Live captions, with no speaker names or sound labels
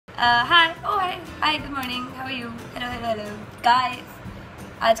Hi, oh hi, good morning, how are you? Hello, guys.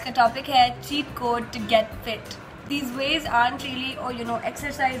 आज का topic है cheat code to get fit. These ways aren't really,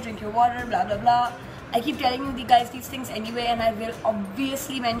 exercise, drink your water, blah blah blah. I keep telling you guys these things anyway, and I will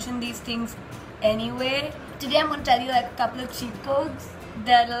obviously mention these things anyway. Today I'm going to tell you like a couple of cheat codes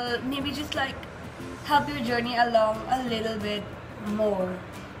that'll maybe just like help your journey along a little bit more.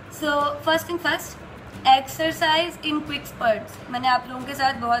 So first thing first, exercise in quick sprouts. मैंने आप लोगों के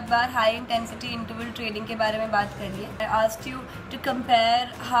साथ बहुत बार high intensity interval training के बारे में बात करी है. I asked you to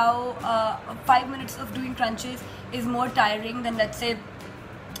compare how 5 minutes of doing crunches is more tiring than let's say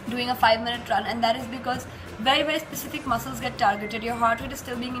doing a 5-minute run, and that is because very specific muscles get targeted. Your heart rate is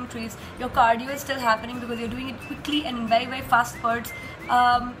still being increased, your cardio is still happening because you're doing it quickly and in very fast spurts.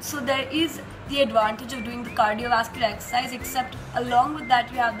 So there is the advantage of doing the cardiovascular exercise, except along with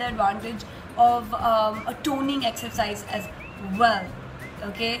that you have the advantage of a toning exercise as well.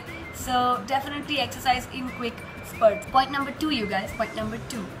 Okay, so definitely exercise in quick spurts. Point number 2, you guys. Point number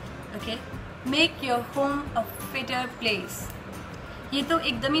 2. Okay, make your home a fitter place. ये तो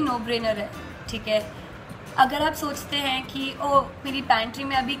एकदम ही no brainer है, ठीक है. अगर आप सोचते हैं कि ओ मेरी पैंट्री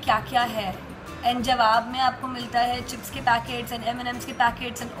में अभी क्या क्या है, एंड जवाब में आपको मिलता है चिप्स के पैकेट्स एंड M&M's के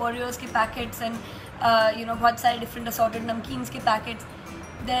पैकेट्स एंड ओरियोज के पैकेट्स एंड बहुत सारे डिफरेंट असॉर्टेड नमकीन्स के पैकेट्स,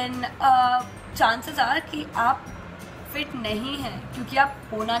 देन चांसेस आर कि आप फिट नहीं हैं क्योंकि आप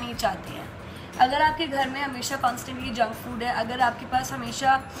होना नहीं चाहते हैं. अगर आपके घर में हमेशा कॉन्स्टेंटली जंक फूड है, अगर आपके पास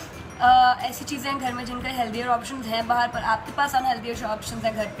हमेशा ऐसी चीज़ें हैं घर में जिनका हेल्दियर ऑप्शंस हैं बाहर पर, आपके पास अनहेल्दियर ऑप्शंस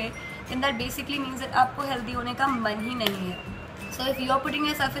हैं घर पे, then that basically means that आपको हेल्दी होने का मन ही नहीं है. So if you are putting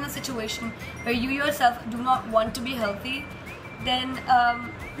yourself in a situation where you yourself do not want to be healthy, then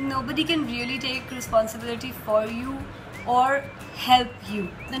nobody can really take responsibility for you or help you.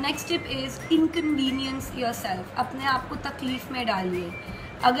 The next tip is inconvenience yourself. अपने आप को तकलीफ में डालिए.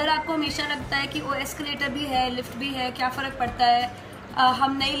 अगर आपको हमेशा लगता है कि वो एस्केलेटर भी है, लिफ्ट भी है, क्या फ़र्क पड़ता है,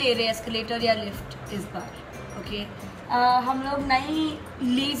 हम नहीं ले रहे एस्केलेटर या लिफ्ट इस बार. ओके, हम लोग नई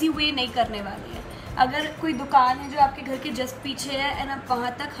लेज़ी वे नहीं करने वाले हैं. अगर कोई दुकान है जो आपके घर के जस्ट पीछे है एंड आप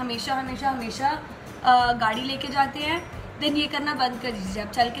वहाँ तक हमेशा गाड़ी लेके जाते हैं, देन ये करना बंद कर दीजिए.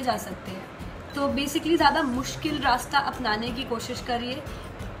 आप चल के जा सकते हैं. तो बेसिकली ज़्यादा मुश्किल रास्ता अपनाने की कोशिश करिए,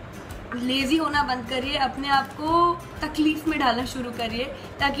 लेज़ी होना बंद करिए, अपने आप को तकलीफ़ में डालना शुरू करिए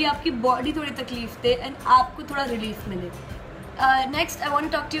ताकि आपकी बॉडी थोड़ी तकलीफ दे एंड आपको थोड़ा रिलीफ मिले. Next I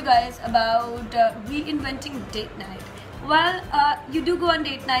want to talk to you guys about reinventing date night. Well, you do go on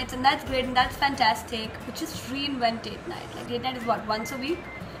date nights and that's great and that's fantastic, but just reinvent date night. Like date night is what, once a week?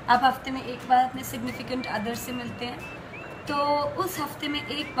 आप हफ्ते में एक बार अपने significant other से मिलते हैं, तो उस हफ्ते में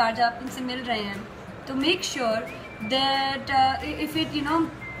एक बार जब आप उनसे मिल रहे हैं तो make sure that if it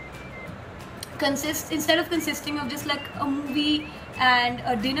consists, instead of consisting of just like a movie and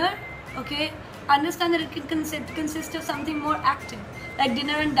a dinner, okay, understand that it can consist of something more active like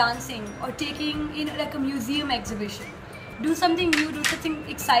dinner and dancing or taking like a museum exhibition. Do something new, do something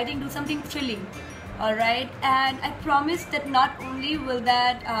exciting, do something thrilling. All right, and I promise that not only will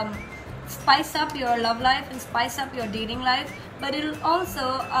that spice up your love life and spice up your dating life, but it'll also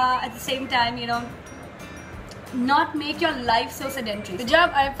at the same time not make your life so sedentary. Good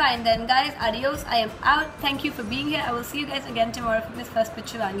job. Alright, fine then guys, adios. I am out. Thank you for being here. I will see you guys again tomorrow for Miss First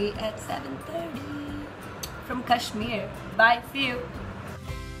with Shivangi at 7:30 from Kashmir. Bye, see you.